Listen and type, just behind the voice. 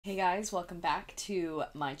Hey guys, welcome back to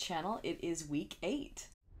my channel. It is week 8.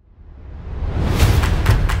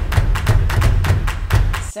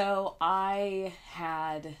 So I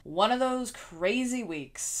had one of those crazy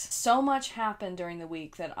weeks. So much happened during the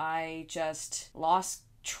week that I just lost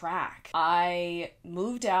track. I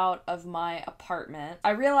moved out of my apartment. I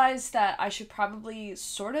realized that I should probably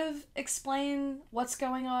sort of explain what's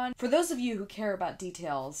going on. For those of you who care about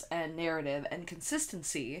details and narrative and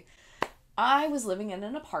consistency, I was living in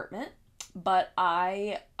an apartment, but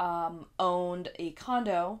I owned a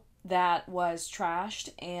condo that was trashed,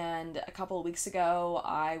 and a couple of weeks ago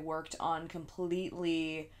I worked on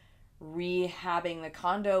completely rehabbing the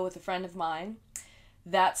condo with a friend of mine.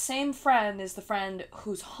 That same friend is the friend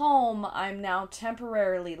whose home I'm now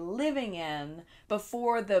temporarily living in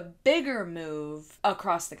before the bigger move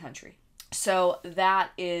across the country. So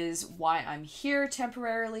that is why I'm here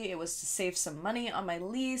temporarily. It was to save some money on my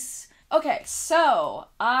lease. Okay, so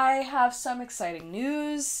I have some exciting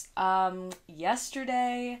news.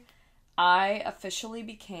 Yesterday, I officially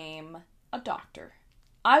became a doctor.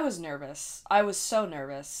 I was nervous. I was so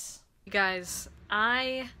nervous. You guys,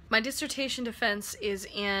 my dissertation defense is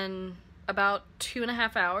in about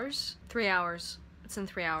 2.5 hours. 3 hours. It's in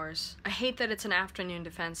 3 hours. I hate that it's an afternoon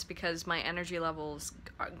defense because my energy levels,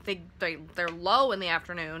 they're low in the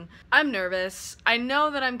afternoon. I'm nervous. I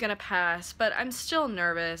know that I'm gonna pass, but I'm still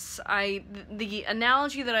nervous. The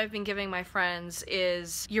analogy that I've been giving my friends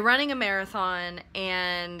is you're running a marathon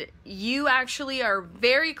and you actually are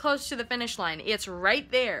very close to the finish line. It's right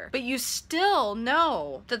there. But you still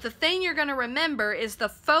know that the thing you're gonna remember is the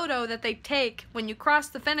photo that they take when you cross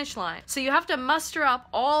the finish line. So you have to muster up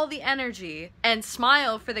all the energy and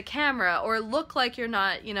smile for the camera or look like you're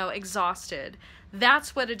not, exhausted.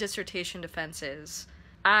 That's what a dissertation defense is.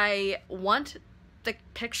 I want the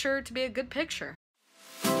picture to be a good picture.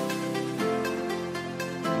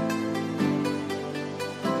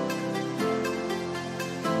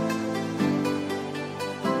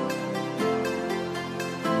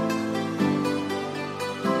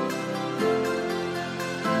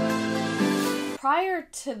 Prior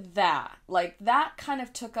to that, that kind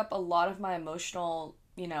of took up a lot of my emotional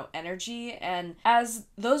energy. And as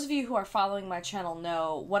those of you who are following my channel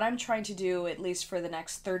know, what I'm trying to do, at least for the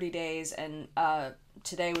next 30 days, and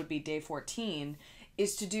today would be day 14,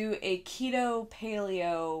 is to do a keto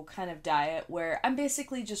paleo kind of diet where I'm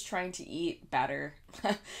basically just trying to eat better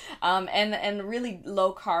and really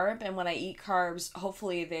low carb. And when I eat carbs,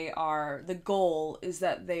 hopefully the goal is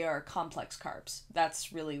that they are complex carbs.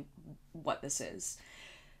 That's really what this is.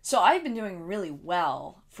 So I've been doing really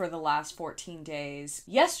well for the last 14 days.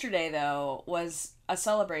 Yesterday, though, was a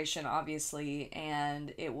celebration, obviously,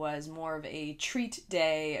 and it was more of a treat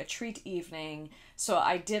day, a treat evening. So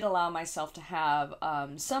I did allow myself to have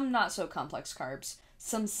some not so complex carbs,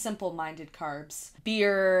 some simple-minded carbs.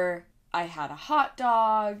 Beer, I had a hot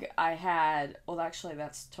dog, actually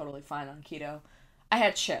that's totally fine on keto. I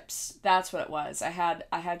had chips. That's what it was. I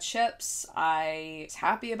had chips. I was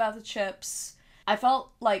happy about the chips. I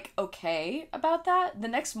felt okay about that.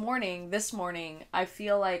 This morning, I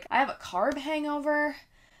feel like I have a carb hangover.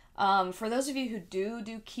 For those of you who do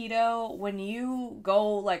keto, when you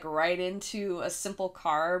go right into a simple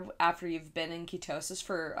carb after you've been in ketosis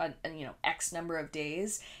for X number of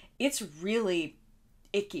days, it's really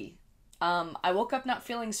icky. I woke up not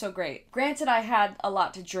feeling so great. Granted, I had a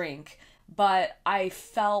lot to drink, but I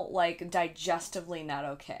felt digestively not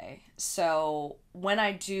okay. So when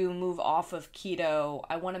I do move off of keto,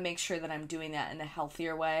 I want to make sure that I'm doing that in a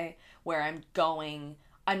healthier way, where I'm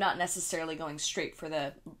not necessarily going straight for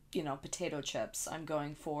the, potato chips. I'm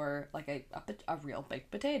going for a real baked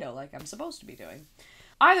potato like I'm supposed to be doing.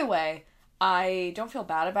 Either way, I don't feel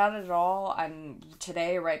bad about it at all. I'm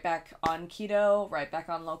today right back on keto, right back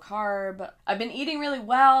on low carb. I've been eating really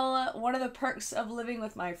well. One of the perks of living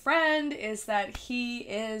with my friend is that he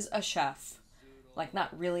is a chef.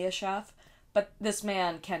 Not really a chef, but this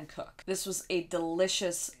man can cook. This was a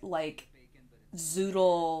delicious,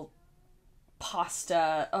 zoodle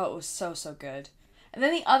pasta. Oh, it was so, so good. And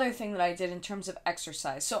then the other thing that I did in terms of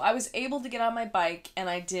exercise. So I was able to get on my bike, and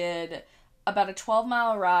I did about a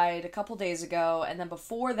 12-mile ride a couple days ago, and then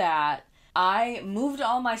before that, I moved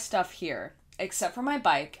all my stuff here, except for my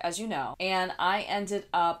bike, as you know, and I ended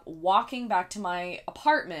up walking back to my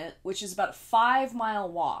apartment, which is about a 5-mile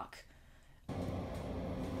walk.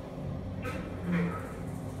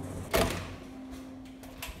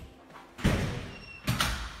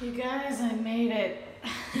 You guys, I made it.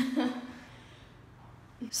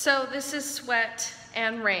 So this is sweat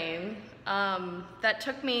and rain. That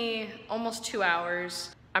took me almost 2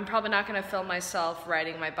 hours. I'm probably not gonna film myself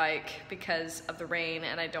riding my bike because of the rain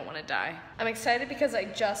and I don't wanna die. I'm excited because I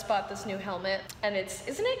just bought this new helmet and isn't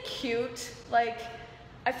it cute? Like,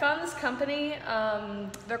 I found this company,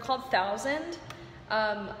 they're called 1000.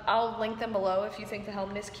 I'll link them below if you think the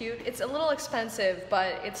helmet is cute. It's a little expensive,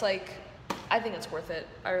 but it's like, I think it's worth it.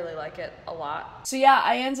 I really like it a lot. So yeah,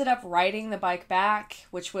 I ended up riding the bike back,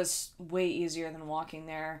 which was way easier than walking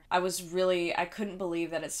there. I couldn't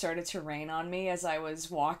believe that it started to rain on me as I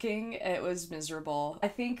was walking. It was miserable. I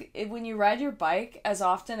think when you ride your bike as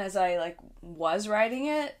often as I was riding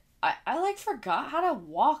it, I forgot how to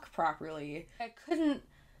walk properly. I couldn't,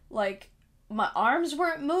 my arms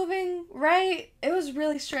weren't moving right. It was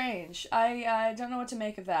really strange. I don't know what to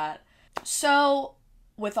make of that. So,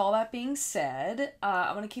 with all that being said,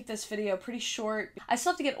 I'm going to keep this video pretty short. I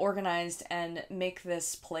still have to get organized and make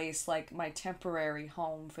this place like my temporary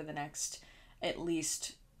home for the next, at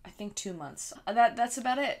least, I think 2 months. That's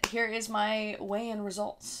about it. Here is my weigh-in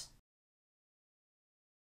results.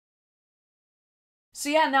 So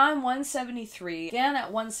yeah, now I'm 173, again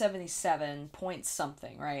at 177 point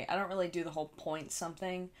something, right? I don't really do the whole point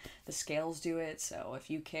something. The scales do it, so if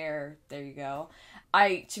you care, there you go.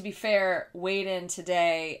 To be fair, weighed in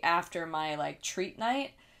today after my treat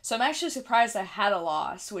night, so I'm actually surprised I had a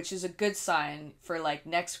loss, which is a good sign for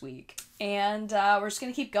next week. And we're just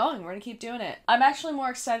gonna keep going. We're gonna keep doing it. I'm actually more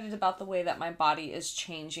excited about the way that my body is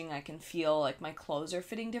changing. I can feel my clothes are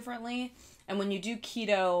fitting differently. And when you do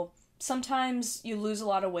keto, sometimes you lose a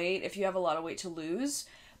lot of weight if you have a lot of weight to lose,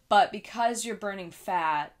 but because you're burning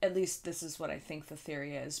fat, at least this is what I think the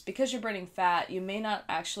theory is, because you're burning fat, you may not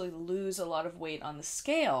actually lose a lot of weight on the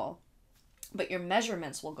scale, but your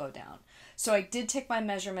measurements will go down. So I did take my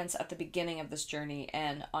measurements at the beginning of this journey,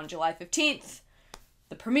 and on July 15th,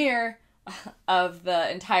 the premiere of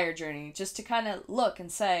the entire journey, just to kind of look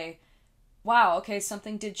and say, wow, okay,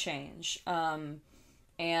 something did change.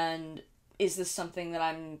 And is this something that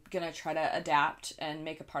I'm going to try to adapt and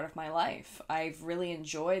make a part of my life? I've really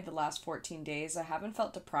enjoyed the last 14 days. I haven't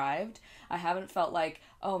felt deprived. I haven't felt like,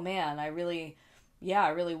 oh man, I really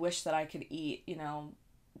wish that I could eat,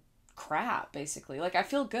 crap, basically. I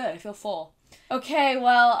feel good. I feel full. Okay,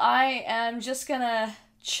 well, I am just going to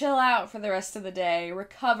chill out for the rest of the day,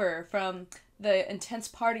 recover from the intense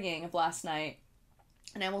partying of last night,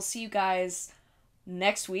 and I will see you guys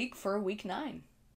next week for week 9.